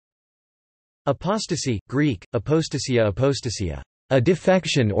Apostasy, Greek, apostasia, a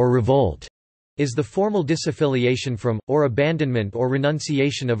defection or revolt, is the formal disaffiliation from, or abandonment or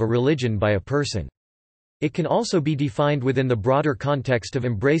renunciation of a religion by a person. It can also be defined within the broader context of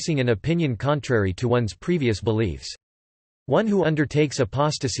embracing an opinion contrary to one's previous beliefs. One who undertakes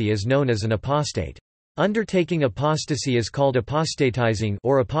apostasy is known as an apostate. Undertaking apostasy is called apostatizing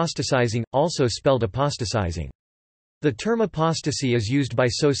or apostatizing, also spelled apostatizing. The term apostasy is used by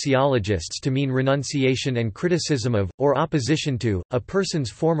sociologists to mean renunciation and criticism of, or opposition to, a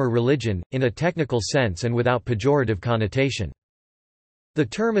person's former religion, in a technical sense and without pejorative connotation. The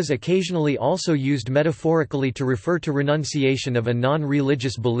term is occasionally also used metaphorically to refer to renunciation of a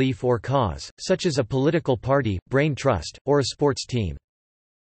non-religious belief or cause, such as a political party, brain trust, or a sports team.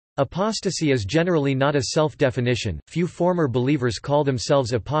 Apostasy is generally not a self-definition. Few former believers call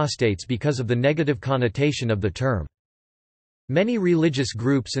themselves apostates because of the negative connotation of the term. Many religious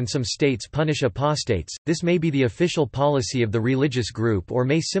groups and some states punish apostates. This may be the official policy of the religious group or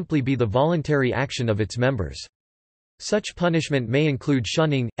may simply be the voluntary action of its members. Such punishment may include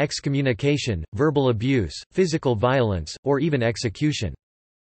shunning, excommunication, verbal abuse, physical violence, or even execution.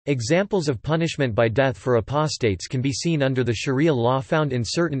 Examples of punishment by death for apostates can be seen under the Sharia law found in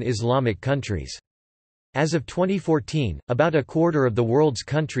certain Islamic countries. As of 2014, about a quarter of the world's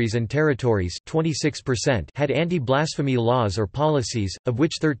countries and territories, 26%, had anti-blasphemy laws or policies, of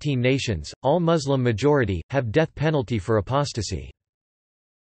which 13 nations, all Muslim majority, have death penalty for apostasy.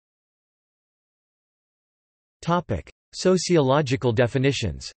 Topic: Sociological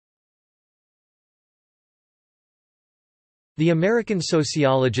definitions. The American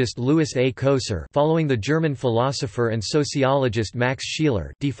sociologist Louis A. Kosar, following the German philosopher and sociologist Max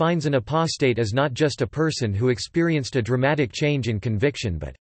Scheler, defines an apostate as not just a person who experienced a dramatic change in conviction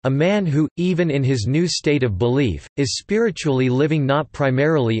but a man who, even in his new state of belief, is spiritually living not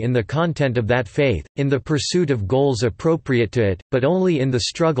primarily in the content of that faith, in the pursuit of goals appropriate to it, but only in the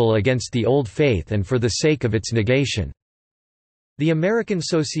struggle against the old faith and for the sake of its negation. The American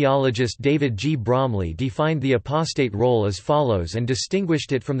sociologist David G. Bromley defined the apostate role as follows and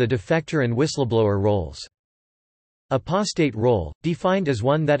distinguished it from the defector and whistleblower roles. Apostate role, defined as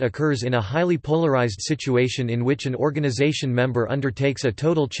one that occurs in a highly polarized situation in which an organization member undertakes a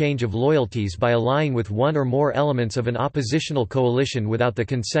total change of loyalties by allying with one or more elements of an oppositional coalition without the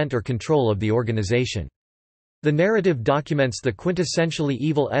consent or control of the organization. The narrative documents the quintessentially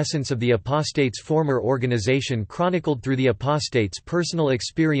evil essence of the apostate's former organization chronicled through the apostate's personal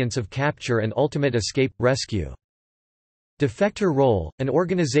experience of capture and ultimate escape, rescue. Defector role, an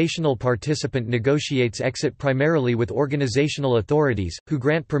organizational participant negotiates exit primarily with organizational authorities, who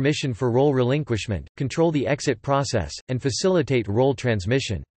grant permission for role relinquishment, control the exit process, and facilitate role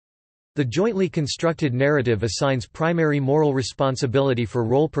transmission. The jointly constructed narrative assigns primary moral responsibility for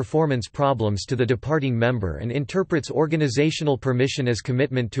role performance problems to the departing member and interprets organizational permission as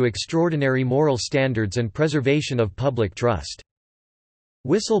commitment to extraordinary moral standards and preservation of public trust.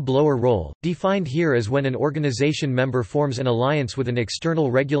 Whistleblower role, defined here as when an organization member forms an alliance with an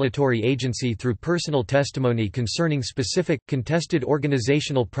external regulatory agency through personal testimony concerning specific, contested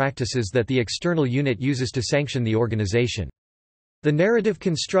organizational practices that the external unit uses to sanction the organization. The narrative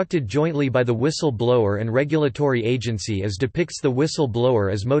constructed jointly by the whistleblower and regulatory agency depicts the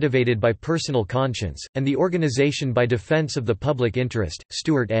whistleblower as motivated by personal conscience, and the organization by defense of the public interest.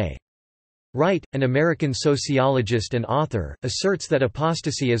 Stuart A. Wright, an American sociologist and author, asserts that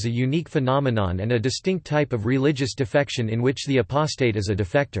apostasy is a unique phenomenon and a distinct type of religious defection in which the apostate is a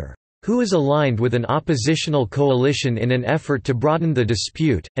defector who is aligned with an oppositional coalition in an effort to broaden the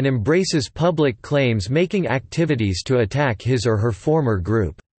dispute, and embraces public claims-making activities to attack his or her former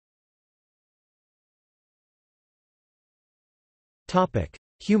group.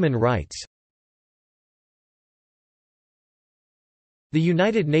 Human rights. The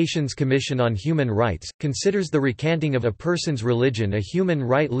United Nations Commission on Human Rights, considers the recanting of a person's religion a human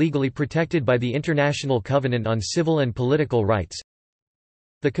right legally protected by the International Covenant on Civil and Political Rights.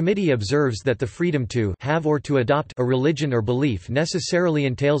 The committee observes that the freedom to have or to adopt a religion or belief necessarily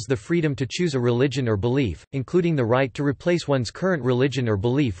entails the freedom to choose a religion or belief, including the right to replace one's current religion or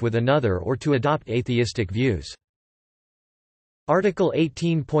belief with another or to adopt atheistic views. Article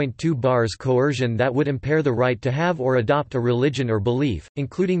 18.2 bars coercion that would impair the right to have or adopt a religion or belief,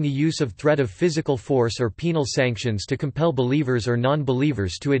 including the use of threat of physical force or penal sanctions to compel believers or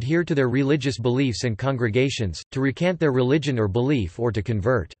non-believers to adhere to their religious beliefs and congregations, to recant their religion or belief or to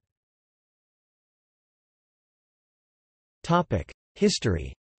convert.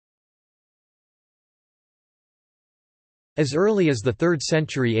 History. As early as the 3rd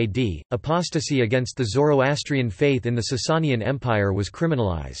century AD, apostasy against the Zoroastrian faith in the Sasanian Empire was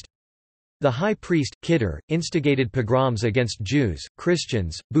criminalized. The high priest, Khidr, instigated pogroms against Jews,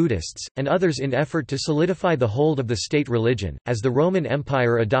 Christians, Buddhists, and others in effort to solidify the hold of the state religion. As the Roman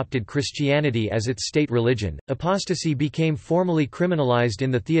Empire adopted Christianity as its state religion, apostasy became formally criminalized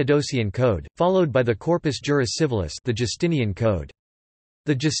in the Theodosian Code, followed by the Corpus Juris Civilis, the Justinian Code.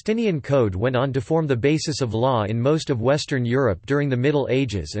 The Justinian Code went on to form the basis of law in most of Western Europe during the Middle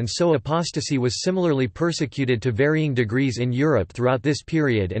Ages, and so apostasy was similarly persecuted to varying degrees in Europe throughout this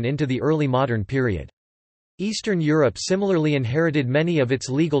period and into the early modern period. Eastern Europe similarly inherited many of its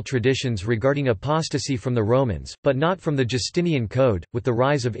legal traditions regarding apostasy from the Romans, but not from the Justinian Code. With the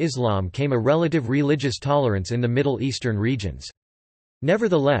rise of Islam came a relative religious tolerance in the Middle Eastern regions.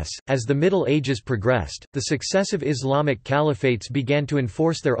 Nevertheless, as the Middle Ages progressed, the successive Islamic caliphates began to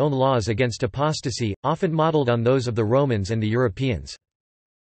enforce their own laws against apostasy, often modeled on those of the Romans and the Europeans.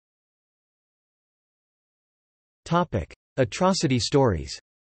 Atrocity stories.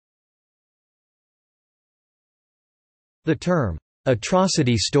 The term,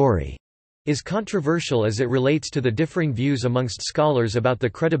 "atrocity story", is controversial as it relates to the differing views amongst scholars about the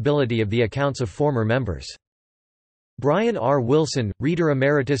credibility of the accounts of former members. Brian R. Wilson, Reader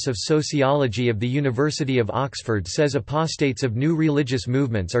Emeritus of Sociology of the University of Oxford, says apostates of new religious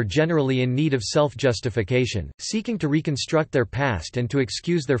movements are generally in need of self-justification, seeking to reconstruct their past and to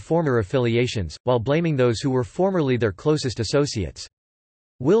excuse their former affiliations, while blaming those who were formerly their closest associates.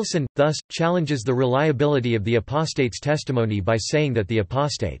 Wilson, thus, challenges the reliability of the apostate's testimony by saying that the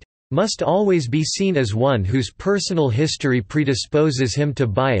apostate must always be seen as one whose personal history predisposes him to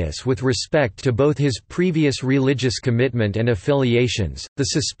bias with respect to both his previous religious commitment and affiliations. The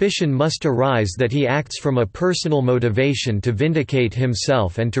suspicion must arise that he acts from a personal motivation to vindicate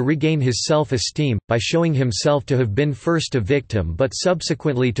himself and to regain his self-esteem, by showing himself to have been first a victim but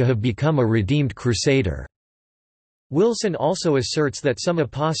subsequently to have become a redeemed crusader. Wilson also asserts that some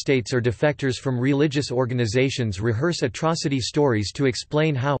apostates or defectors from religious organizations rehearse atrocity stories to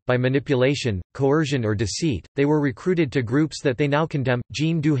explain how, by manipulation, coercion or deceit, they were recruited to groups that they now condemn.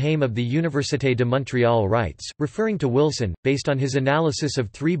 Jean Duhaime of the Université de Montréal writes, referring to Wilson, based on his analysis of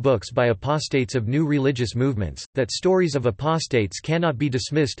 3 books by apostates of new religious movements, that stories of apostates cannot be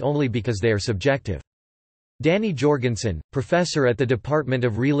dismissed only because they are subjective. Danny Jorgensen, professor at the Department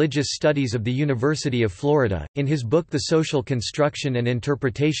of Religious Studies of the University of Florida, in his book The Social Construction and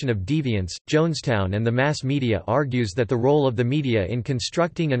Interpretation of Deviance, Jonestown and the Mass Media, argues that the role of the media in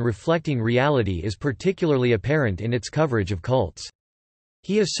constructing and reflecting reality is particularly apparent in its coverage of cults.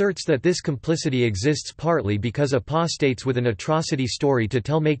 He asserts that this complicity exists partly because apostates with an atrocity story to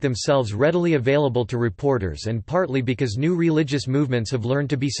tell make themselves readily available to reporters, and partly because new religious movements have learned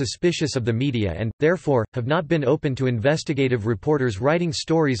to be suspicious of the media and, therefore, have not been open to investigative reporters writing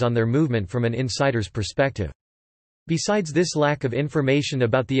stories on their movement from an insider's perspective. Besides this lack of information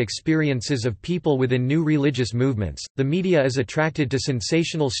about the experiences of people within new religious movements, the media is attracted to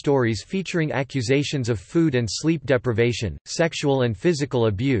sensational stories featuring accusations of food and sleep deprivation, sexual and physical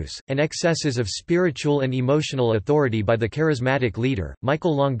abuse, and excesses of spiritual and emotional authority by the charismatic leader.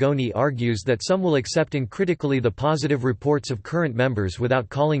 Michael Longoni argues that some will accept uncritically the positive reports of current members without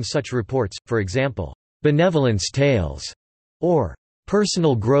calling such reports, for example, benevolence tales or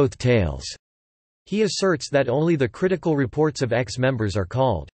personal growth tales. He asserts that only the critical reports of ex-members are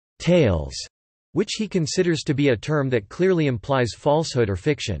called tales, which he considers to be a term that clearly implies falsehood or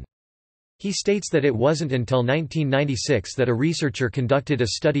fiction. He states that it wasn't until 1996 that a researcher conducted a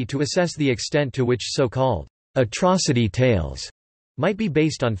study to assess the extent to which so-called atrocity tales might be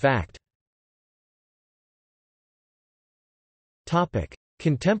based on fact.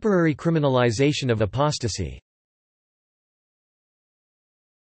 Contemporary criminalization of apostasy.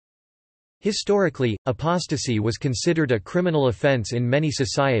 Historically, apostasy was considered a criminal offense in many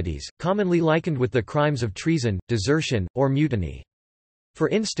societies, commonly likened with the crimes of treason, desertion, or mutiny. For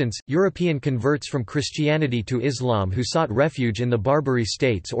instance, European converts from Christianity to Islam who sought refuge in the Barbary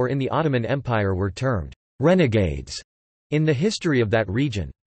states or in the Ottoman Empire were termed renegades in the history of that region.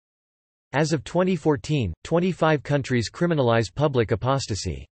 As of 2014, 25 countries criminalize public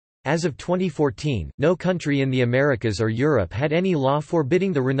apostasy. As of 2014, no country in the Americas or Europe had any law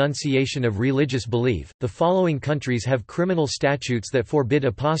forbidding the renunciation of religious belief. The following countries have criminal statutes that forbid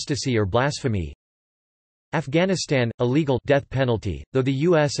apostasy or blasphemy: Afghanistan, illegal death penalty, though the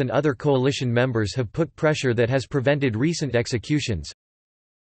US and other coalition members have put pressure that has prevented recent executions.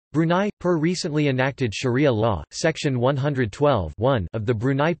 Brunei, per recently enacted Sharia law, Section 112 of the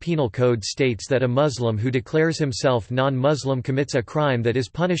Brunei Penal Code states that a Muslim who declares himself non-Muslim commits a crime that is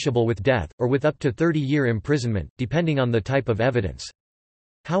punishable with death, or with up to 30-year imprisonment, depending on the type of evidence.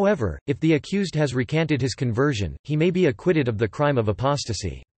 However, if the accused has recanted his conversion, he may be acquitted of the crime of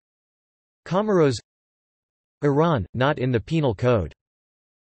apostasy. Comoros. Iran, not in the Penal Code.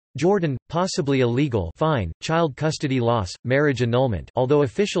 Jordan, possibly illegal fine, child custody loss, marriage annulment although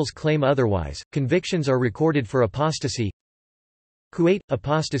officials claim otherwise, convictions are recorded for apostasy. Kuwait,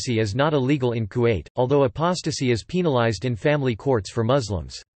 apostasy is not illegal in Kuwait, although apostasy is penalized in family courts for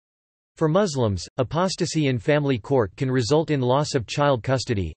Muslims. For Muslims, apostasy in family court can result in loss of child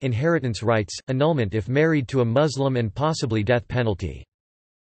custody, inheritance rights, annulment if married to a Muslim and possibly death penalty.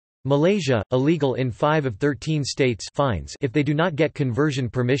 Malaysia, illegal in 5 of 13 states fines if they do not get conversion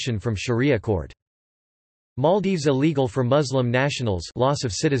permission from Sharia court. Maldives, illegal for Muslim nationals loss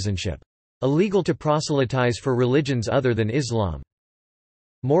of citizenship. Illegal to proselytize for religions other than Islam.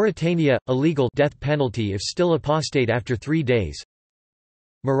 Mauritania, illegal death penalty if still apostate after 3 days.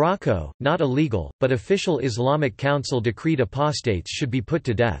 Morocco, not illegal, but official Islamic council decreed apostates should be put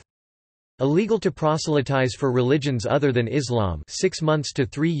to death. Illegal to proselytize for religions other than Islam 6 months to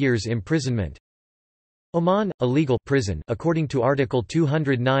 3 years imprisonment. Oman, illegal prison according to Article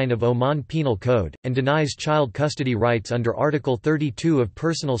 209 of Oman Penal Code, and denies child custody rights under Article 32 of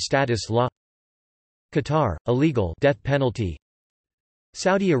Personal Status Law. Qatar, illegal death penalty.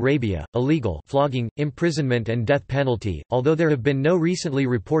 Saudi Arabia, illegal flogging, imprisonment and death penalty, although there have been no recently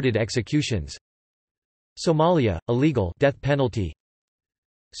reported executions. Somalia, illegal death penalty.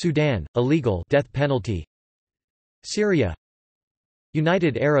 Sudan, illegal death penalty. Syria.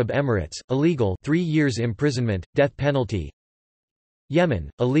 United Arab Emirates, illegal 3 years imprisonment, death penalty. Yemen,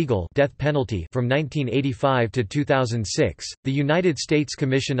 illegal death penalty from 1985 to 2006. The United States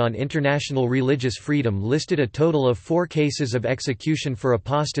Commission on International Religious Freedom listed a total of 4 cases of execution for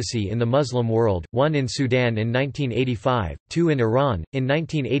apostasy in the Muslim world, 1 in Sudan in 1985, 2 in Iran, in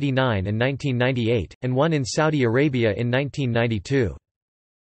 1989 and 1998, and 1 in Saudi Arabia in 1992.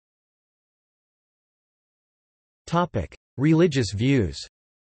 Religious views.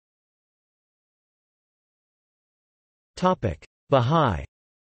 Bahá'í.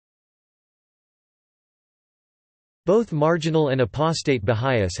 Both marginal and apostate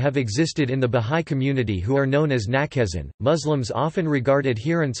Baha'is have existed in the Bahá'í community who are known as Naqshband. Muslims often regard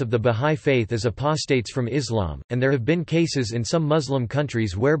adherents of the Bahá'í faith as apostates from Islam, and there have been cases in some Muslim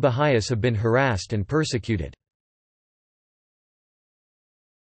countries where Baha'is have been harassed and persecuted.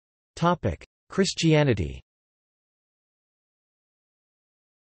 Christianity.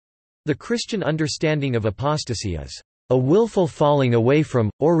 The Christian understanding of apostasy is a willful falling away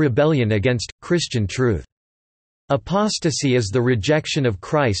from, or rebellion against, Christian truth. Apostasy is the rejection of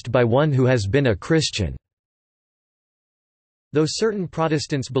Christ by one who has been a Christian. Though certain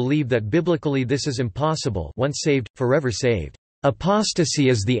Protestants believe that biblically this is impossible, once saved, forever saved. Apostasy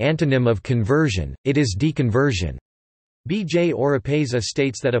is the antonym of conversion, it is deconversion. B. J. Oropeza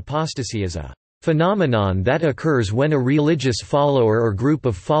states that apostasy is a phenomenon that occurs when a religious follower or group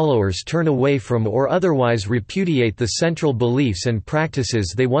of followers turn away from or otherwise repudiate the central beliefs and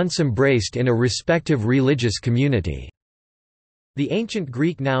practices they once embraced in a respective religious community. The ancient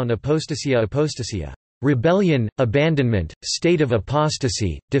Greek noun apostasia, rebellion, abandonment, state of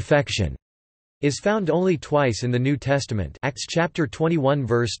apostasy, defection, is found only twice in the New Testament: Acts chapter 21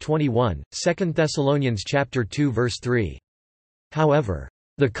 verse 21, 2 Thessalonians chapter 2 verse 3. However,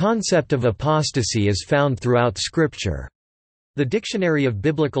 the concept of apostasy is found throughout Scripture. The Dictionary of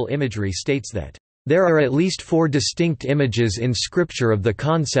Biblical Imagery states that, "There are at least 4 distinct images in Scripture of the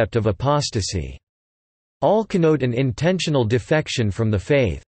concept of apostasy. All connote an intentional defection from the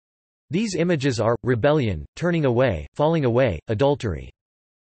faith." These images are, rebellion, turning away, falling away, adultery.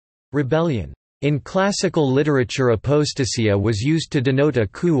 Rebellion. In classical literature, apostasia was used to denote a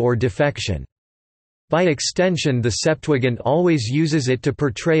coup or defection. By extension, the Septuagint always uses it to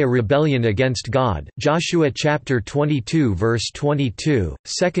portray a rebellion against God. Joshua chapter 22 verse 22,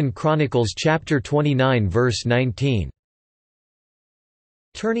 2 Chronicles chapter 29 verse 19.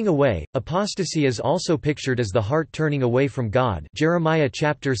 Turning away. Apostasy is also pictured as the heart turning away from God. Jeremiah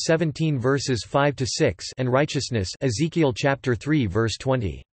chapter 17 verses 5 to 6, and righteousness. Ezekiel chapter 3 verse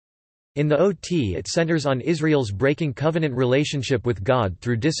 20. In the OT, it centers on Israel's breaking covenant relationship with God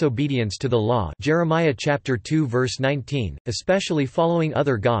through disobedience to the law. Jeremiah chapter 2 verse 19, especially following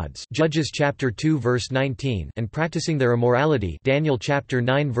other gods. Judges chapter 2 verse 19, and practicing their immorality. Daniel chapter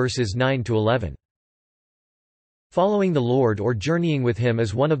 9 verses 9 to 11. Following the Lord or journeying with him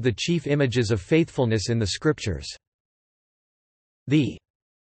is one of the chief images of faithfulness in the Scriptures. The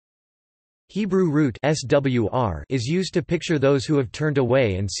Hebrew root swr is used to picture those who have turned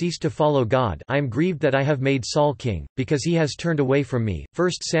away and ceased to follow God. I am grieved that I have made Saul king, because he has turned away from me.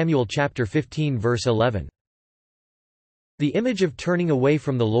 1 Samuel chapter 15 verse 11. The image of turning away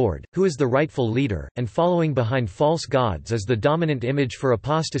from the Lord, who is the rightful leader, and following behind false gods is the dominant image for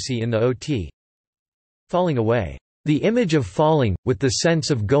apostasy in the OT. Falling away. The image of falling, with the sense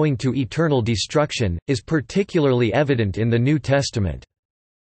of going to eternal destruction, is particularly evident in the New Testament.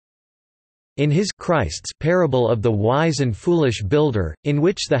 In his Christ's parable of the wise and foolish builder, in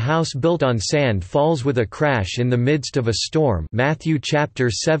which the house built on sand falls with a crash in the midst of a storm, Matthew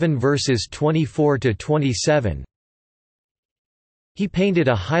chapter 7 verses 24 to 27. He painted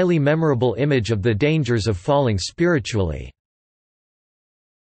a highly memorable image of the dangers of falling spiritually.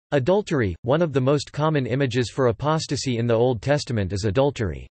 Adultery. One of the most common images for apostasy in the Old Testament is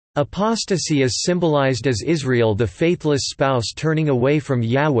adultery. Apostasy is symbolized as Israel, the faithless spouse, turning away from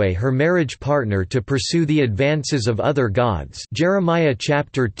Yahweh, her marriage partner, to pursue the advances of other gods. Jeremiah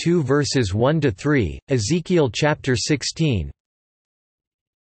chapter 2 verses 1 to 3, Ezekiel chapter 16.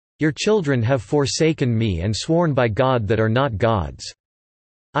 Your children have forsaken me and sworn by God that are not gods.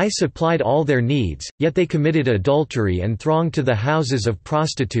 I supplied all their needs, yet they committed adultery and thronged to the houses of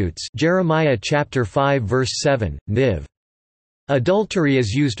prostitutes. Jeremiah chapter 5 verse 7, Niv. Adultery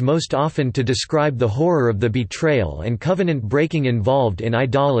is used most often to describe the horror of the betrayal and covenant breaking involved in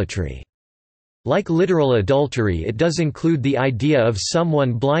idolatry. Like literal adultery, it does include the idea of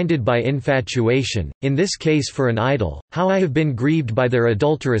someone blinded by infatuation, in this case for an idol. How I have been grieved by their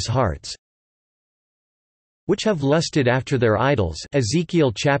adulterous hearts, which have lusted after their idols.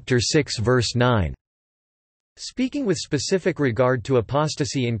 Ezekiel chapter 6 verse 9. Speaking with specific regard to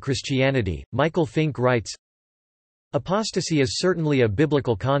apostasy in Christianity, Michael Fink writes, apostasy is certainly a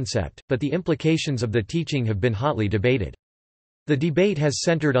biblical concept, but the implications of the teaching have been hotly debated. The debate has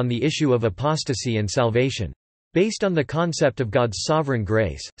centered on the issue of apostasy and salvation. Based on the concept of God's sovereign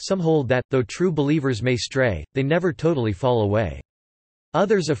grace, some hold that, though true believers may stray, they never totally fall away.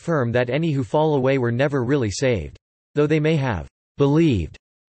 Others affirm that any who fall away were never really saved. Though they may have believed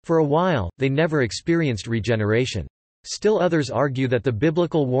for a while, they never experienced regeneration. Still others argue that the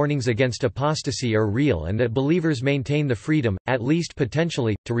biblical warnings against apostasy are real and that believers maintain the freedom, at least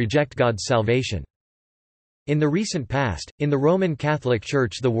potentially, to reject God's salvation. In the recent past, in the Roman Catholic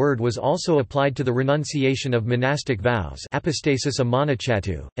Church the word was also applied to the renunciation of monastic vows, apostasis a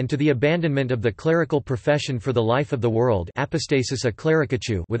monachatu, and to the abandonment of the clerical profession for the life of the world, apostasis a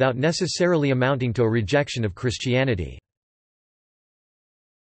clericatu, without necessarily amounting to a rejection of Christianity.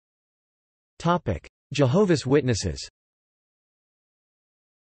 Topic: Jehovah's Witnesses.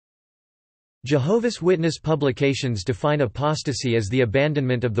 Jehovah's Witness publications define apostasy as the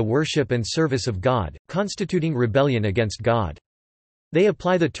abandonment of the worship and service of God, constituting rebellion against God. They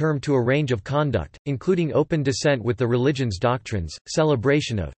apply the term to a range of conduct, including open dissent with the religion's doctrines,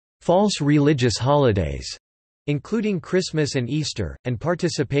 celebration of false religious holidays, including Christmas and Easter, and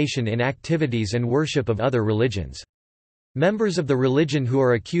participation in activities and worship of other religions. Members of the religion who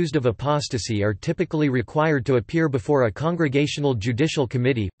are accused of apostasy are typically required to appear before a congregational judicial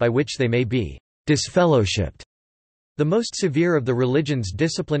committee, by which they may be disfellowshipped. The most severe of the religion's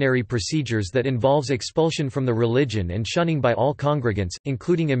disciplinary procedures that involves expulsion from the religion and shunning by all congregants,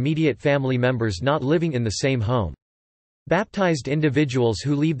 including immediate family members not living in the same home. Baptized individuals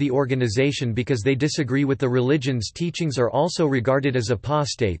who leave the organization because they disagree with the religion's teachings are also regarded as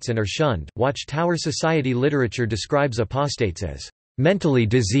apostates and are shunned. Watchtower Society literature describes apostates as mentally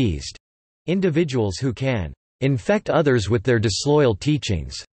diseased individuals who can infect others with their disloyal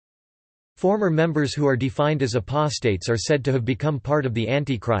teachings. Former members who are defined as apostates are said to have become part of the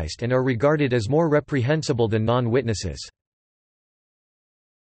Antichrist and are regarded as more reprehensible than non-witnesses.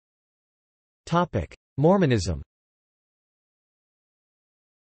 Mormonism.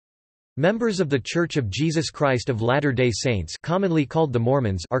 Members of The Church of Jesus Christ of Latter-day Saints, commonly called the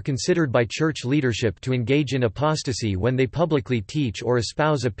Mormons, are considered by church leadership to engage in apostasy when they publicly teach or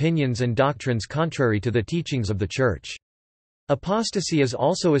espouse opinions and doctrines contrary to the teachings of the Church. Apostasy is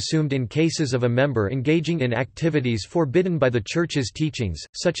also assumed in cases of a member engaging in activities forbidden by the Church's teachings,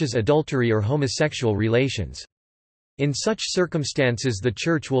 such as adultery or homosexual relations. In such circumstances the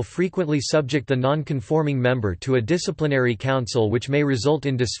Church will frequently subject the non-conforming member to a disciplinary council which may result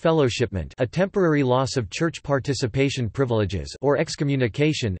in disfellowshipment, a temporary loss of church participation privileges, or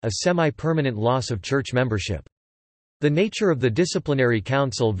excommunication, a semi-permanent loss of church membership. The nature of the disciplinary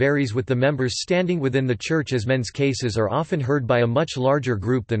council varies with the members standing within the Church, as men's cases are often heard by a much larger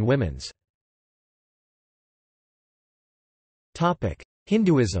group than women's.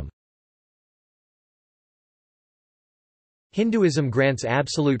 Hinduism. Hinduism grants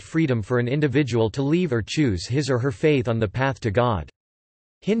absolute freedom for an individual to leave or choose his or her faith on the path to God.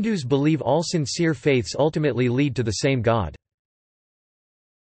 Hindus believe all sincere faiths ultimately lead to the same God.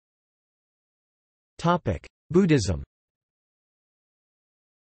 Buddhism.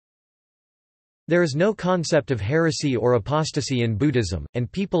 There is no concept of heresy or apostasy in Buddhism, and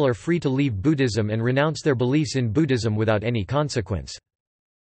people are free to leave Buddhism and renounce their beliefs in Buddhism without any consequence.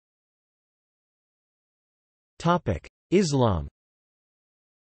 Islam.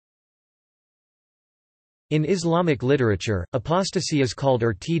 In Islamic literature, apostasy is called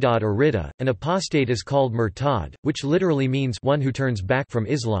irtidad or ridda, and apostate is called murtad, which literally means one who turns back from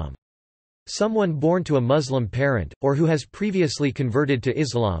Islam. Someone born to a Muslim parent, or who has previously converted to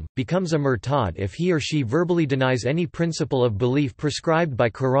Islam, becomes a murtad if he or she verbally denies any principle of belief prescribed by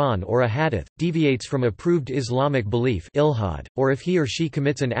Quran or a hadith, deviates from approved Islamic belief ilhad, or if he or she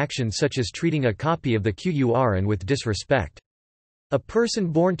commits an action such as treating a copy of the Qur'an with disrespect. A person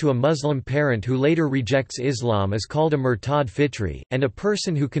born to a Muslim parent who later rejects Islam is called a murtad fitri, and a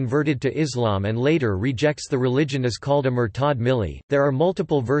person who converted to Islam and later rejects the religion is called a murtad milli. There are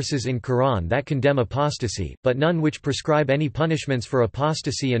multiple verses in Quran that condemn apostasy, but none which prescribe any punishments for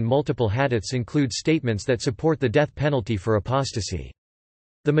apostasy, and multiple hadiths include statements that support the death penalty for apostasy.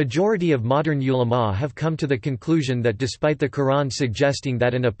 The majority of modern ulama have come to the conclusion that despite the Quran suggesting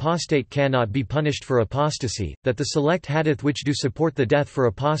that an apostate cannot be punished for apostasy, that the select hadith which do support the death for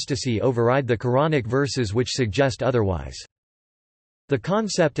apostasy override the Quranic verses which suggest otherwise. The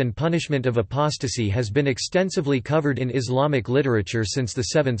concept and punishment of apostasy has been extensively covered in Islamic literature since the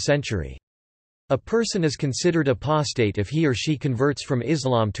 7th century. A person is considered apostate if he or she converts from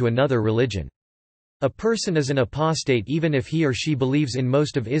Islam to another religion. A person is an apostate even if he or she believes in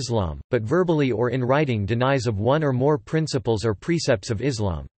most of Islam, but verbally or in writing denies of one or more principles or precepts of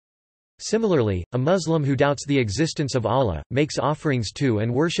Islam. Similarly, a Muslim who doubts the existence of Allah, makes offerings to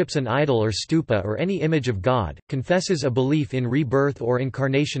and worships an idol or stupa or any image of God, confesses a belief in rebirth or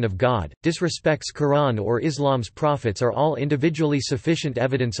incarnation of God, disrespects Quran or Islam's prophets are all individually sufficient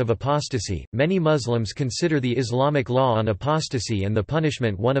evidence of apostasy. Many Muslims consider the Islamic law on apostasy and the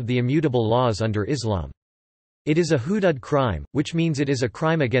punishment one of the immutable laws under Islam. It is a hudud crime, which means it is a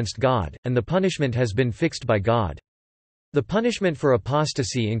crime against God, and the punishment has been fixed by God. The punishment for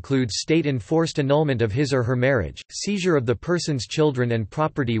apostasy includes state-enforced annulment of his or her marriage, seizure of the person's children and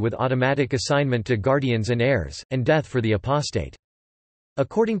property with automatic assignment to guardians and heirs, and death for the apostate.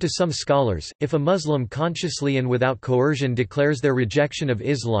 According to some scholars, if a Muslim consciously and without coercion declares their rejection of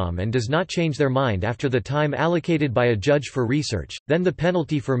Islam and does not change their mind after the time allocated by a judge for research, then the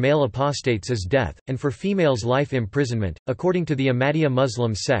penalty for male apostates is death, and for females life imprisonment. According to the Ahmadiyya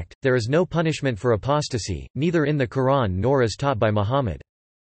Muslim sect, there is no punishment for apostasy, neither in the Quran nor as taught by Muhammad.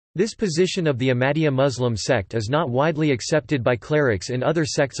 This position of the Ahmadiyya Muslim sect is not widely accepted by clerics in other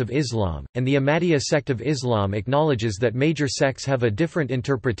sects of Islam, and the Ahmadiyya sect of Islam acknowledges that major sects have a different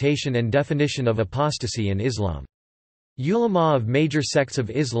interpretation and definition of apostasy in Islam. Ulama of major sects of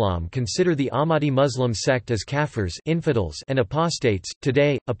Islam consider the Ahmadi Muslim sect as kafirs, infidels, and apostates.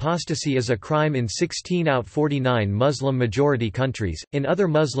 Today, apostasy is a crime in 16 out 49 Muslim majority countries. In other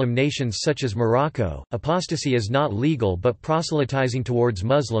Muslim nations such as Morocco, apostasy is not legal, but proselytizing towards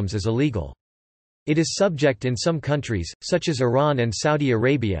Muslims is illegal. It is subject in some countries, such as Iran and Saudi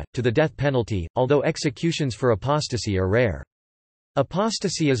Arabia, to the death penalty, although executions for apostasy are rare.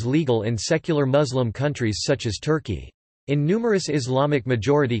 Apostasy is legal in secular Muslim countries such as Turkey. In numerous Islamic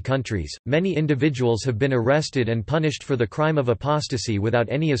majority countries, many individuals have been arrested and punished for the crime of apostasy without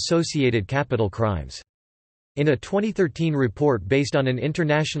any associated capital crimes. In a 2013 report based on an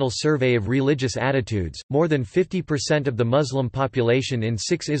international survey of religious attitudes, more than 50% of the Muslim population in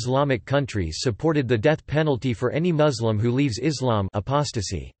 6 Islamic countries supported the death penalty for any Muslim who leaves Islam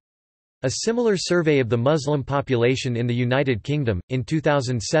apostasy. A similar survey of the Muslim population in the United Kingdom, in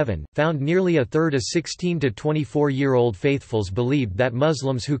 2007, found nearly a third of 16 to 24-year-old faithfuls believed that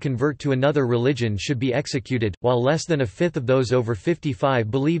Muslims who convert to another religion should be executed, while less than a fifth of those over 55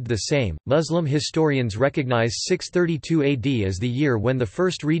 believed the same. Muslim historians recognize 632 AD as the year when the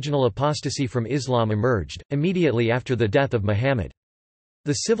first regional apostasy from Islam emerged, immediately after the death of Muhammad.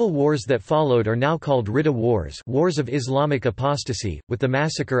 The civil wars that followed are now called Ridda Wars, Wars of Islamic Apostasy, with the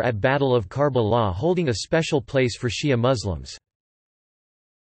massacre at Battle of Karbala holding a special place for Shia Muslims.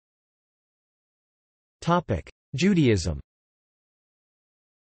 Judaism.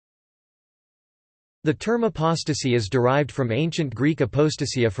 The term apostasy is derived from ancient Greek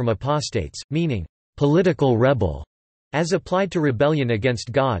apostasia from apostates, meaning political rebel, as applied to rebellion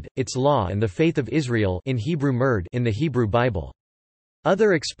against God, its law and the faith of Israel in Hebrew murd in the Hebrew Bible.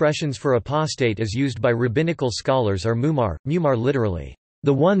 Other expressions for apostate as used by rabbinical scholars are mumar literally,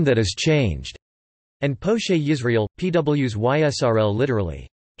 the one that is changed, and poshe Yisrael, pws ysrl literally,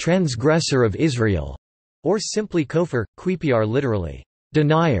 transgressor of Israel, or simply kofar, quipiar literally,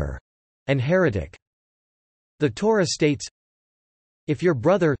 denier, and heretic. The Torah states, If your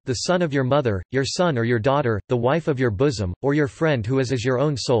brother, the son of your mother, your son or your daughter, the wife of your bosom, or your friend who is as your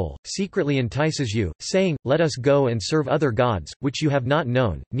own soul, secretly entices you, saying, Let us go and serve other gods, which you have not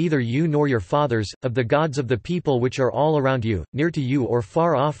known, neither you nor your fathers, of the gods of the people which are all around you, near to you or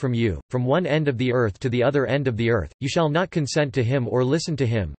far off from you, from one end of the earth to the other end of the earth, you shall not consent to him or listen to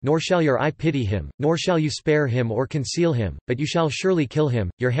him, nor shall your eye pity him, nor shall you spare him or conceal him, but you shall surely kill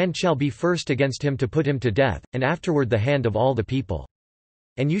him, your hand shall be first against him to put him to death, and afterward the hand of all the people.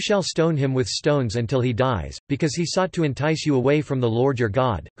 And you shall stone him with stones until he dies, because he sought to entice you away from the Lord your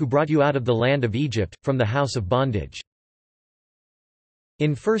God, who brought you out of the land of Egypt, from the house of bondage.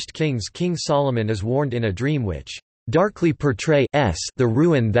 In 1 Kings, King Solomon is warned in a dream which darkly portrays the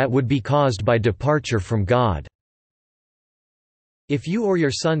ruin that would be caused by departure from God. If you or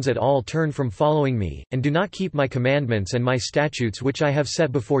your sons at all turn from following me, and do not keep my commandments and my statutes which I have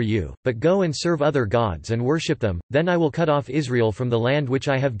set before you, but go and serve other gods and worship them, then I will cut off Israel from the land which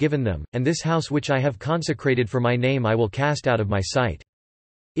I have given them, and this house which I have consecrated for my name I will cast out of my sight.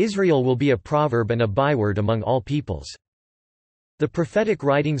 Israel will be a proverb and a byword among all peoples. The prophetic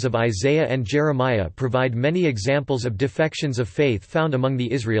writings of Isaiah and Jeremiah provide many examples of defections of faith found among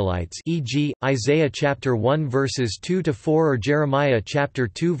the Israelites, e.g., Isaiah chapter 1 verses 2-4 or Jeremiah chapter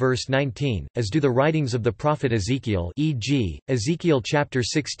 2 verse 19, as do the writings of the prophet Ezekiel, e.g., Ezekiel chapter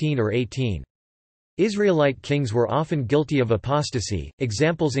 16 or 18. Israelite kings were often guilty of apostasy,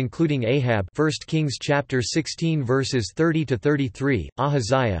 examples including Ahab 1 Kings chapter 16 verses 30-33,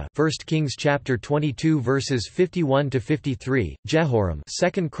 Ahaziah 1 Kings chapter 22 verses 51-53, Jehoram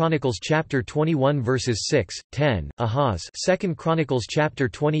 2 Chronicles chapter 21 verses 6, 10, Ahaz 2 Chronicles chapter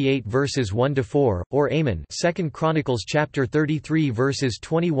 28 verses 1-4, or Amon 2 Chronicles chapter 33 verses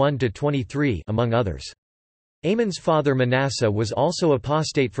 21-23, among others. Amon's father Manasseh was also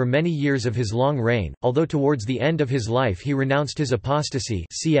apostate for many years of his long reign, although towards the end of his life he renounced his apostasy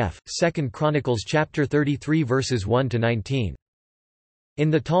cf. 2 Chronicles chapter 33 verses 1-19.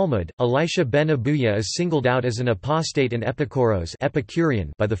 In the Talmud, Elisha ben Abuya is singled out as an apostate and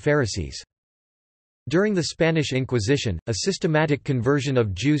Epicurean by the Pharisees. During the Spanish Inquisition, a systematic conversion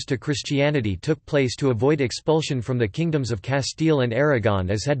of Jews to Christianity took place to avoid expulsion from the kingdoms of Castile and Aragon,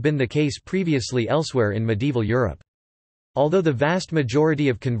 as had been the case previously elsewhere in medieval Europe. Although the vast majority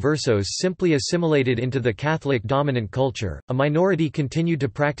of conversos simply assimilated into the Catholic dominant culture, a minority continued to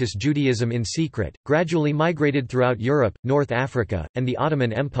practice Judaism in secret, gradually migrated throughout Europe, North Africa, and the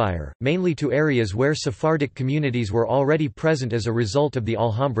Ottoman Empire, mainly to areas where Sephardic communities were already present as a result of the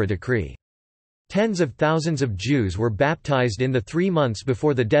Alhambra decree. Tens of thousands of Jews were baptized in the 3 months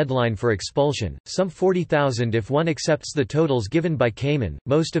before the deadline for expulsion, some 40,000 if one accepts the totals given by Kamen,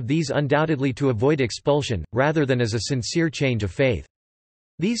 most of these undoubtedly to avoid expulsion, rather than as a sincere change of faith.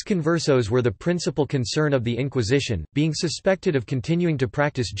 These conversos were the principal concern of the Inquisition, being suspected of continuing to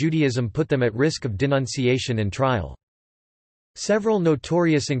practice Judaism put them at risk of denunciation and trial. Several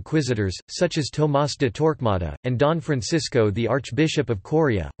notorious inquisitors, such as Tomás de Torquemada, and Don Francisco the Archbishop of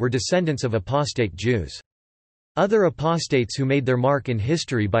Coria, were descendants of apostate Jews. Other apostates who made their mark in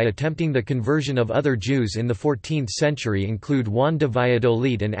history by attempting the conversion of other Jews in the 14th century include Juan de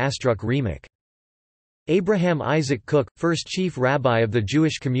Valladolid and Astruc Remek. Abraham Isaac Cook, first chief rabbi of the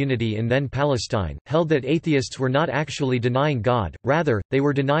Jewish community in then Palestine, held that atheists were not actually denying God, rather, they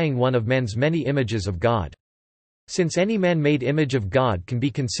were denying one of man's many images of God. Since any man-made image of God can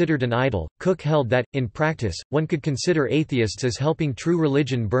be considered an idol, Cook held that, in practice, one could consider atheists as helping true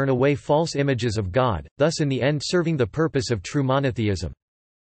religion burn away false images of God, thus in the end serving the purpose of true monotheism.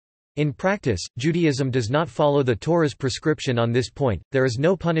 In practice, Judaism does not follow the Torah's prescription on this point. There is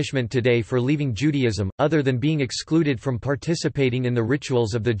no punishment today for leaving Judaism, other than being excluded from participating in the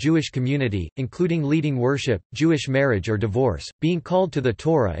rituals of the Jewish community, including leading worship, Jewish marriage or divorce, being called to the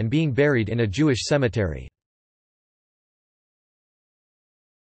Torah and being buried in a Jewish cemetery.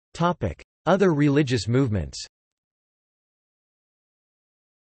 Other religious movements.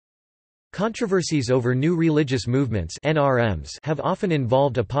 Controversies over new religious movements (NRMs) have often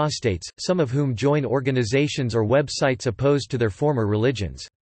involved apostates, some of whom join organizations or websites opposed to their former religions.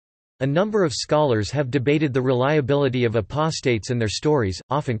 A number of scholars have debated the reliability of apostates and their stories,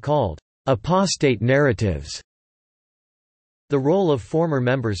 often called apostate narratives. The role of former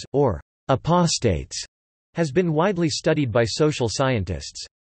members, or apostates, has been widely studied by social scientists.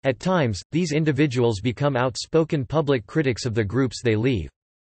 At times, these individuals become outspoken public critics of the groups they leave.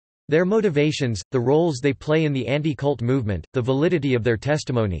 Their motivations, the roles they play in the anti-cult movement, the validity of their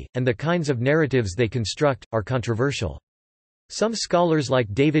testimony, and the kinds of narratives they construct, are controversial. Some scholars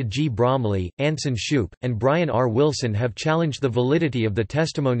like David G. Bromley, Anson Shoup, and Brian R. Wilson have challenged the validity of the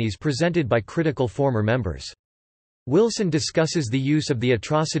testimonies presented by critical former members. Wilson discusses the use of the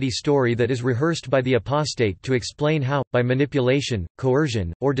atrocity story that is rehearsed by the apostate to explain how, by manipulation,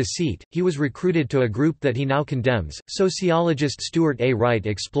 coercion, or deceit, he was recruited to a group that he now condemns. Sociologist Stuart A. Wright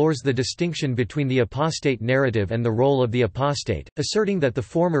explores the distinction between the apostate narrative and the role of the apostate, asserting that the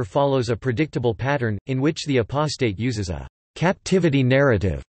former follows a predictable pattern, in which the apostate uses a captivity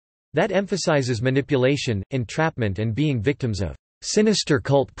narrative that emphasizes manipulation, entrapment, and being victims of sinister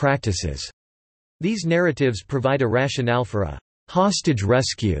cult practices. These narratives provide a rationale for a hostage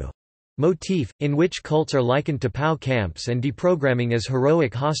rescue motif, in which cults are likened to POW camps and deprogramming as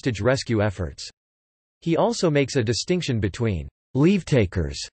heroic hostage rescue efforts. He also makes a distinction between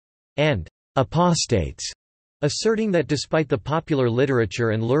leavetakers and apostates, asserting that despite the popular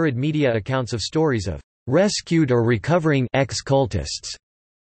literature and lurid media accounts of stories of rescued or recovering ex-cultists,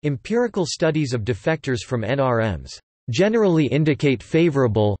 empirical studies of defectors from NRMs generally indicate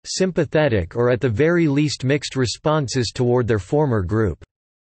favorable, sympathetic, or at the very least mixed responses toward their former group.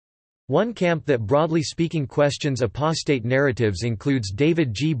 One camp that broadly speaking questions apostate narratives includes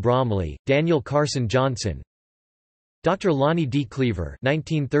David G. Bromley, Daniel Carson Johnson, Dr. Lonnie D. Cleaver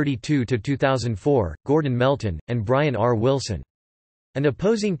 (1932–2004), Gordon Melton, and Brian R. Wilson. An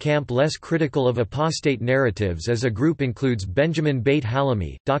opposing camp less critical of apostate narratives as a group includes Benjamin Bate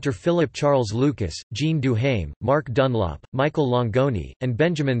Halamy, Dr. Philip Charles Lucas, Jean Duhaime, Mark Dunlop, Michael Longoni, and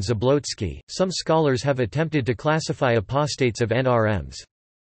Benjamin Zablotsky. Some scholars have attempted to classify apostates of NRMs.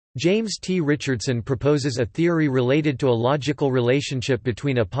 James T. Richardson proposes a theory related to a logical relationship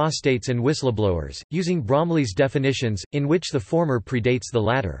between apostates and whistleblowers, using Bromley's definitions, in which the former predates the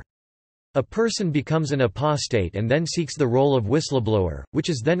latter. A person becomes an apostate and then seeks the role of whistleblower, which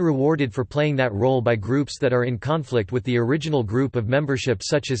is then rewarded for playing that role by groups that are in conflict with the original group of membership,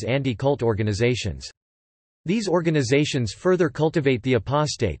 such as anti-cult organizations. These organizations further cultivate the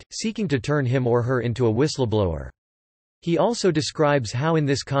apostate, seeking to turn him or her into a whistleblower. He also describes how in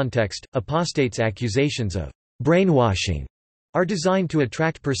this context, apostates' accusations of brainwashing are designed to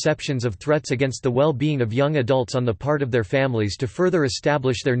attract perceptions of threats against the well-being of young adults on the part of their families to further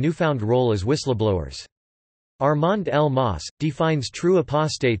establish their newfound role as whistleblowers. Armand L. Moss defines true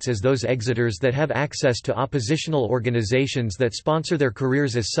apostates as those exiters that have access to oppositional organizations that sponsor their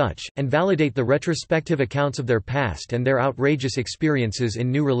careers as such, and validate the retrospective accounts of their past and their outrageous experiences in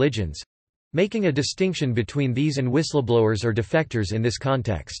new religions, making a distinction between these and whistleblowers or defectors in this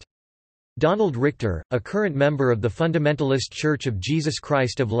context. Donald Richter, a current member of the Fundamentalist Church of Jesus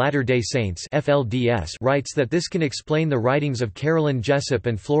Christ of Latter-day Saints (FLDS), writes that this can explain the writings of Carolyn Jessup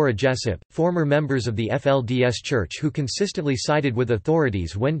and Flora Jessup, former members of the FLDS Church who consistently sided with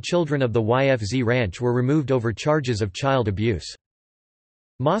authorities when children of the YFZ Ranch were removed over charges of child abuse.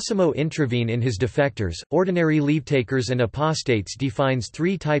 Massimo Introvigne in his Defectors, Ordinary Leavetakers and Apostates defines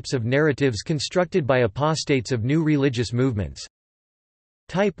three types of narratives constructed by apostates of new religious movements.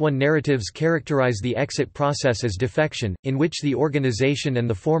 Type 1 narratives characterize the exit process as defection, in which the organization and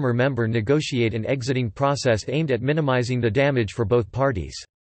the former member negotiate an exiting process aimed at minimizing the damage for both parties.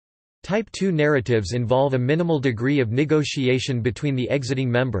 Type 2 narratives involve a minimal degree of negotiation between the exiting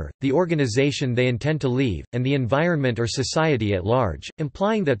member, the organization they intend to leave, and the environment or society at large,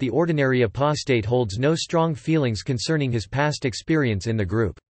 implying that the ordinary apostate holds no strong feelings concerning his past experience in the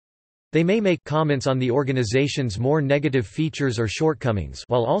group. They may make comments on the organization's more negative features or shortcomings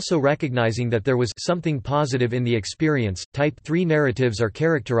while also recognizing that there was something positive in the experience. Type 3 narratives are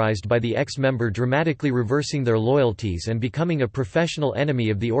characterized by the ex-member dramatically reversing their loyalties and becoming a professional enemy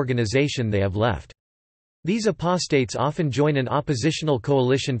of the organization they have left. These apostates often join an oppositional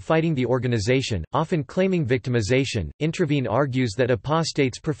coalition fighting the organization, often claiming victimization. Introvigne argues that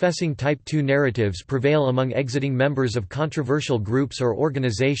apostates professing Type 2 narratives prevail among exiting members of controversial groups or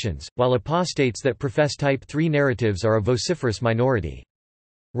organizations, while apostates that profess Type 3 narratives are a vociferous minority.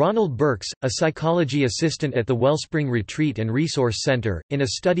 Ronald Burks, a psychology assistant at the Wellspring Retreat and Resource Center, in a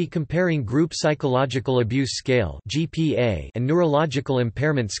study comparing Group Psychological Abuse Scale (GPA) and Neurological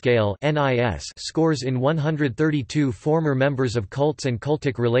Impairment Scale (NIS) scores in 132 former members of cults and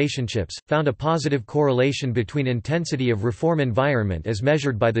cultic relationships, found a positive correlation between intensity of reform environment as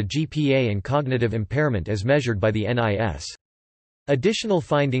measured by the GPA and cognitive impairment as measured by the NIS. Additional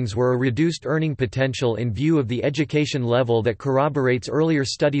findings were a reduced earning potential in view of the education level that corroborates earlier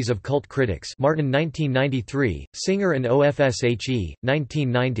studies of cult critics. Martin 1993, Singer and OFSHE,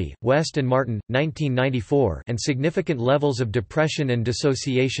 1990, West and Martin, 1994, and significant levels of depression and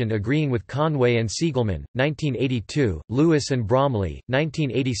dissociation agreeing with Conway and Siegelman, 1982, Lewis and Bromley,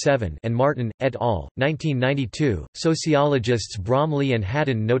 1987, and Martin, et al., 1992. Sociologists Bromley and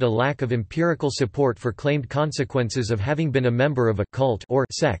Haddon note a lack of empirical support for claimed consequences of having been a member of a cult or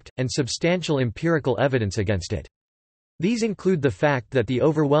sect, and substantial empirical evidence against it. These include the fact that the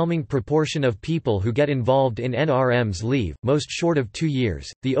overwhelming proportion of people who get involved in NRMs leave, most short of 2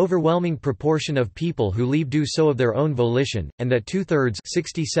 years, the overwhelming proportion of people who leave do so of their own volition, and that two-thirds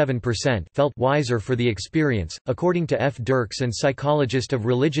felt wiser for the experience. According to F. Dirks and psychologist of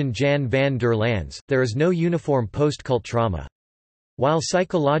religion Jan van der Lans, there is no uniform post-cult trauma. While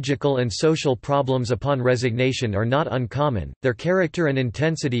psychological and social problems upon resignation are not uncommon, their character and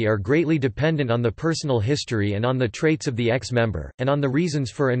intensity are greatly dependent on the personal history and on the traits of the ex-member, and on the reasons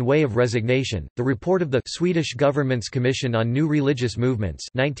for and way of resignation. The report of the Swedish government's Commission on New Religious Movements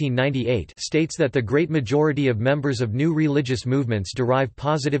 1998 states that the great majority of members of new religious movements derive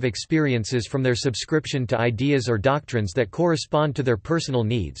positive experiences from their subscription to ideas or doctrines that correspond to their personal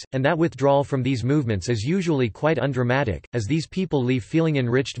needs, and that withdrawal from these movements is usually quite undramatic, as these people leave feeling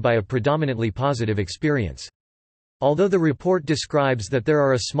enriched by a predominantly positive experience. Although the report describes that there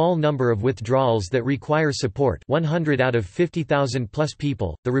are a small number of withdrawals that require support, 100 out of 50,000 plus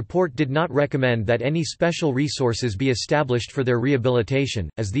people, the report did not recommend that any special resources be established for their rehabilitation,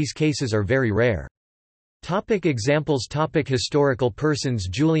 as these cases are very rare. Examples. Historical persons.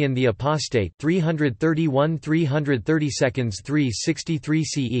 Julian the Apostate 333–363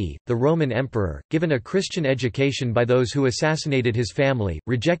 CE, the Roman emperor, given a Christian education by those who assassinated his family,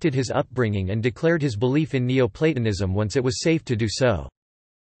 rejected his upbringing and declared his belief in Neoplatonism once it was safe to do so.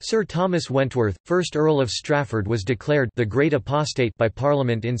 Sir Thomas Wentworth, 1st Earl of Strafford, was declared the Great Apostate by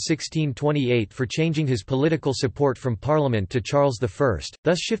Parliament in 1628 for changing his political support from Parliament to Charles I,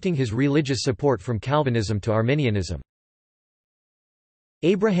 thus shifting his religious support from Calvinism to Arminianism.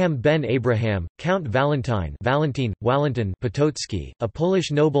 Abraham ben Abraham, Count Valentin Potocki, a Polish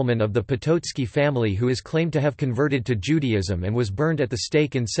nobleman of the Potocki family who is claimed to have converted to Judaism and was burned at the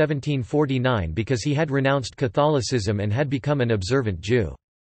stake in 1749 because he had renounced Catholicism and had become an observant Jew.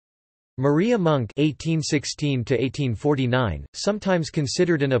 Maria Monk (1816–1849), sometimes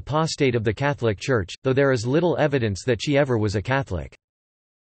considered an apostate of the Catholic Church, though there is little evidence that she ever was a Catholic.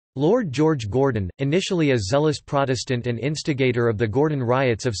 Lord George Gordon, initially a zealous Protestant and instigator of the Gordon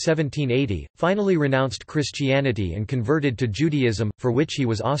riots of 1780, finally renounced Christianity and converted to Judaism, for which he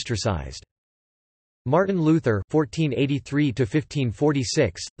was ostracized. Martin Luther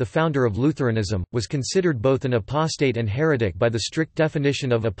 (1483–1546), the founder of Lutheranism, was considered both an apostate and heretic by the strict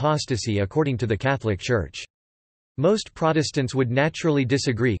definition of apostasy according to the Catholic Church. Most Protestants would naturally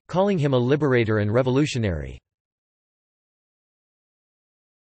disagree, calling him a liberator and revolutionary.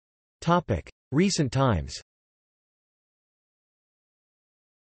 Recent times.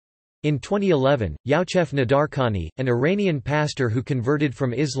 In 2011, Youcef Nadarkhani, an Iranian pastor who converted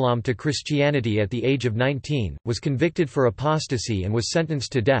from Islam to Christianity at the age of 19, was convicted for apostasy and was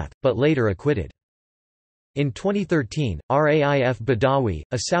sentenced to death, but later acquitted. In 2013, Raif Badawi,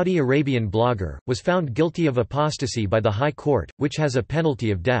 a Saudi Arabian blogger, was found guilty of apostasy by the High Court, which has a penalty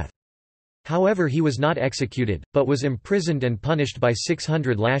of death. However, he was not executed, but was imprisoned and punished by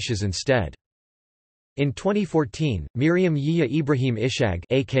 600 lashes instead. In 2014, Miriam Yihya Ibrahim Ishag,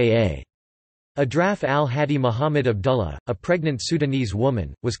 aka Adraf al-Hadi Muhammad Abdullah, a pregnant Sudanese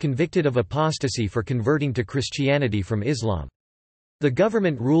woman, was convicted of apostasy for converting to Christianity from Islam. The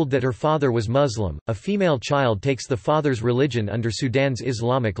government ruled that her father was Muslim. A female child takes the father's religion under Sudan's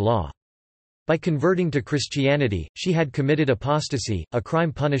Islamic law. By converting to Christianity, she had committed apostasy, a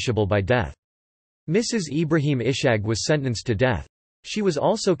crime punishable by death. Mrs. Ibrahim Ishag was sentenced to death. She was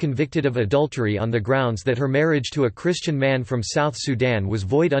also convicted of adultery on the grounds that her marriage to a Christian man from South Sudan was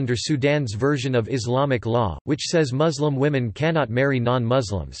void under Sudan's version of Islamic law, which says Muslim women cannot marry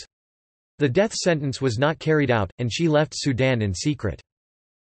non-Muslims. The death sentence was not carried out, and she left Sudan in secret.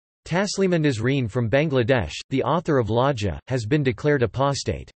 Taslima Nasreen from Bangladesh, the author of Lajja, has been declared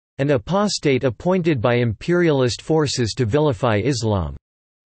apostate, an apostate appointed by imperialist forces to vilify Islam,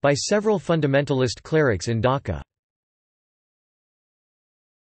 by several fundamentalist clerics in Dhaka.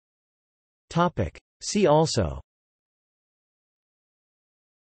 See also: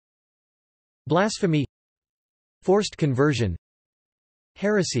 blasphemy, forced conversion,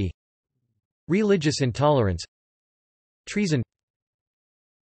 heresy, religious intolerance, treason.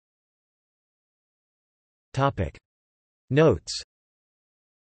 Notes.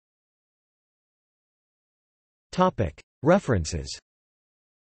 References.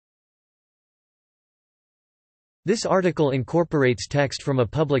 This article incorporates text from a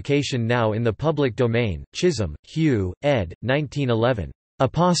publication now in the public domain, Chisholm, Hugh, ed. 1911.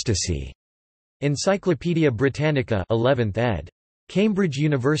 Apostasy. Encyclopædia Britannica 11th ed. Cambridge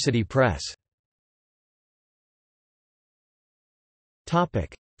University Press.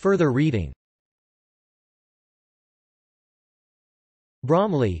 Further reading.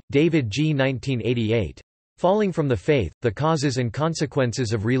 Bromley, David G. 1988. Falling from the Faith, The Causes and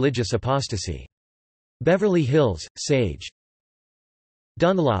Consequences of Religious Apostasy. Beverly Hills, Sage.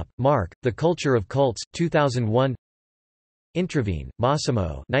 Dunlop, Mark, The Culture of Cults, 2001. Intravene,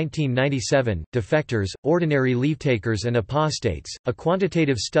 Massimo 1997, Defectors, Ordinary Leavetakers and Apostates, A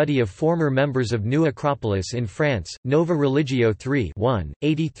Quantitative Study of Former Members of New Acropolis in France, Nova Religio 3 1,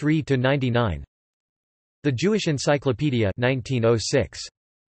 83–99. The Jewish Encyclopedia 1906.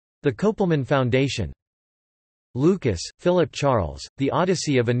 The Kopelman Foundation. Lucas, Philip Charles, The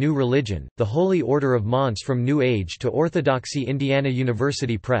Odyssey of a New Religion, The Holy Order of Mons from New Age to Orthodoxy, Indiana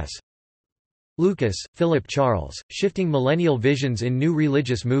University Press. Lucas, Philip Charles, Shifting Millennial Visions in New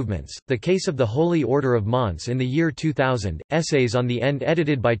Religious Movements, The Case of the Holy Order of Mons in the Year 2000, Essays on the End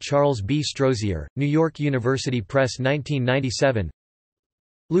edited by Charles B. Strozier, New York University Press 1997.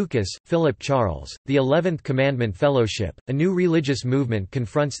 Lucas, Philip Charles, The 11th Commandment Fellowship, A New Religious Movement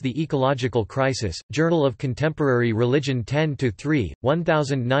Confronts the Ecological Crisis, Journal of Contemporary Religion 10-3,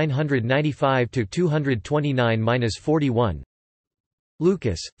 1995–229–41.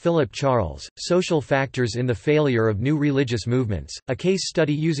 Lucas, Philip Charles, Social Factors in the Failure of New Religious Movements, A Case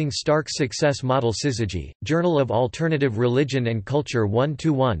Study Using Stark's Success Model Syzygy, Journal of Alternative Religion and Culture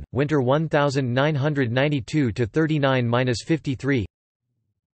 1–1, Winter 1992–39–53.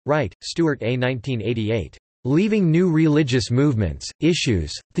 Wright, Stuart A. 1988. Leaving New Religious Movements,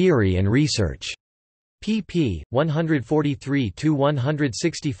 Issues, Theory and Research. pp.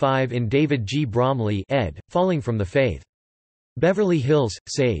 143–165 in David G. Bromley ed., Falling from the Faith. Beverly Hills,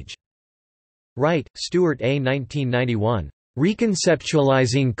 Sage. Wright, Stuart A. 1991.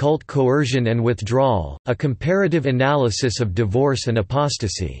 Reconceptualizing Cult Coercion and Withdrawal, A Comparative Analysis of Divorce and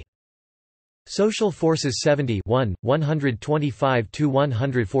Apostasy. Social Forces 70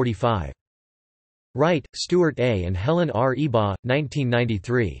 125–145. Wright, Stuart A. and Helen R. Ebaugh,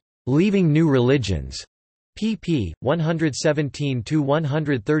 1993. Leaving New Religions. pp.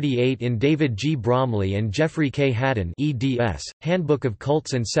 117–138 in David G. Bromley and Jeffrey K. Haddon eds., Handbook of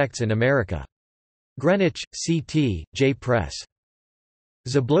Cults and Sects in America. Greenwich, C.T., J. Press.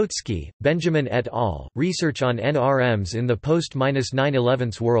 Zablotsky, Benjamin et al., Research on NRMs in the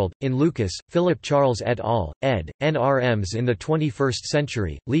Post-9/11 World, in Lucas, Philip Charles et al., ed., NRMs in the 21st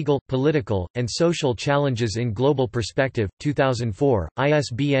Century, Legal, Political, and Social Challenges in Global Perspective, 2004,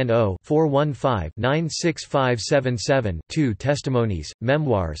 ISBN 0-415-96577-2. Testimonies,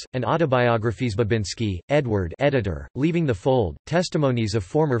 Memoirs, and Autobiographies. Babinski, Edward editor, Leaving the Fold, Testimonies of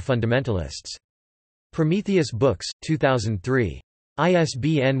Former Fundamentalists. Prometheus Books, 2003.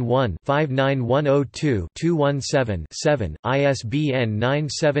 ISBN 1-59102-217-7, ISBN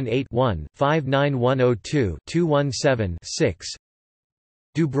 978-1-59102-217-6.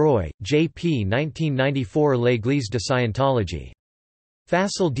 Dubroy, J. P. 1994. L'Église de Scientologie.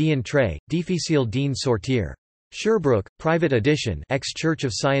 Facile d'entrer, difficile d'en sortir. Sherbrooke, private edition, Ex-Church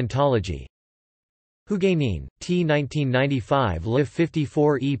of Scientology. Huguenin, T. 1995. Le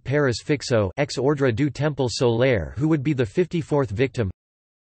 54e Paris Fixo, ex Ordre du Temple Solaire, who would be the 54th victim.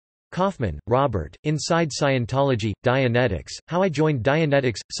 Kaufman, Robert, Inside Scientology, Dianetics, How I Joined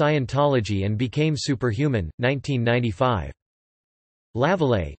Dianetics, Scientology and Became Superhuman, 1995.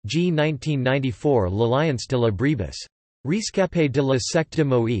 Lavallee, G. 1994. L'Alliance de la Brebis. Rescapé de la secte de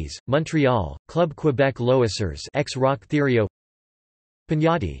Moïse, Montreal, Club Québec Loisirs ex Rock Theorio.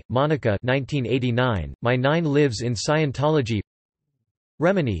 Pignati, Monica 1989, My Nine Lives in Scientology.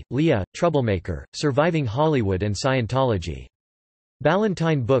 Remini, Leah, Troublemaker, Surviving Hollywood and Scientology.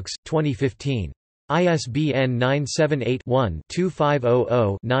 Ballantine Books, 2015. ISBN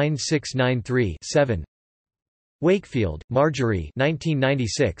 978-1-2500-9693-7. Wakefield, Marjorie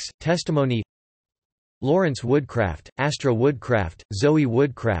 1996, Testimony. Lawrence Woodcraft, Astra Woodcraft, Zoe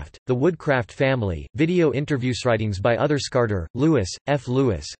Woodcraft, The Woodcraft Family, video interviews. Writings by Scarter, Lewis, F.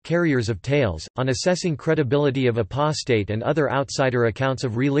 Lewis, Carriers of Tales, on assessing credibility of apostate and other outsider accounts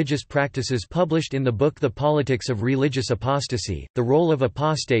of religious practices, published in the book The Politics of Religious Apostasy, The Role of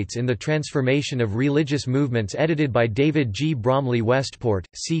Apostates in the Transformation of Religious Movements, edited by David G. Bromley Westport,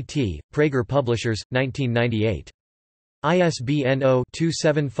 C.T., Prager Publishers, 1998. ISBN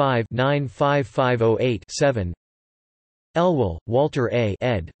 0-275-95508-7. Elwell, Walter A.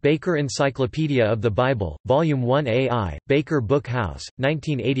 ed., Baker Encyclopedia of the Bible, Volume 1 AI, Baker Book House,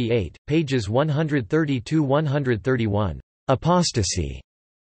 1988, pages 130–131. Apostasy.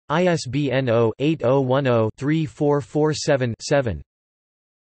 ISBN 0-8010-3447-7.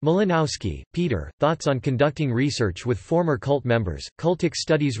 Malinowski, Peter, Thoughts on Conducting Research with Former Cult Members, Cultic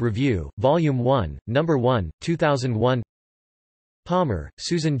Studies Review, Volume 1, No. 1, 2001. Palmer,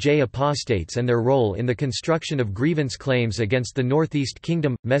 Susan J. Apostates and Their Role in the Construction of Grievance Claims Against the Northeast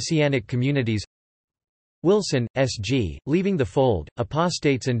Kingdom, Messianic Communities. Wilson, S.G., Leaving the Fold,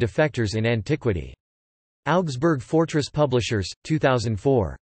 Apostates and Defectors in Antiquity. Augsburg Fortress Publishers,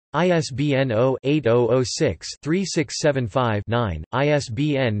 2004. ISBN 0-8006-3675-9,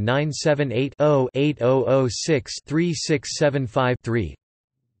 ISBN 978-0-8006-3675-3.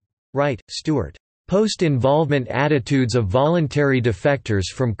 Wright, Stuart. Post-Involvement Attitudes of Voluntary Defectors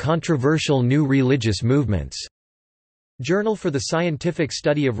from Controversial New Religious Movements. Journal for the Scientific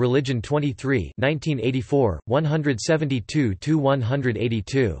Study of Religion 23 1984,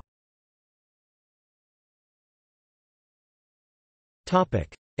 172–182.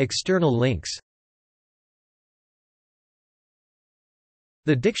 External links.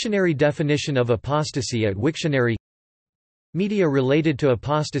 The dictionary definition of apostasy at Wiktionary. Media related to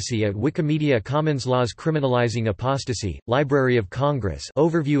apostasy at Wikimedia Commons. Laws criminalizing apostasy, Library of Congress.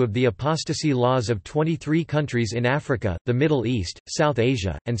 Overview of the apostasy laws of 23 countries in Africa, the Middle East, South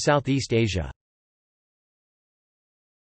Asia, and Southeast Asia.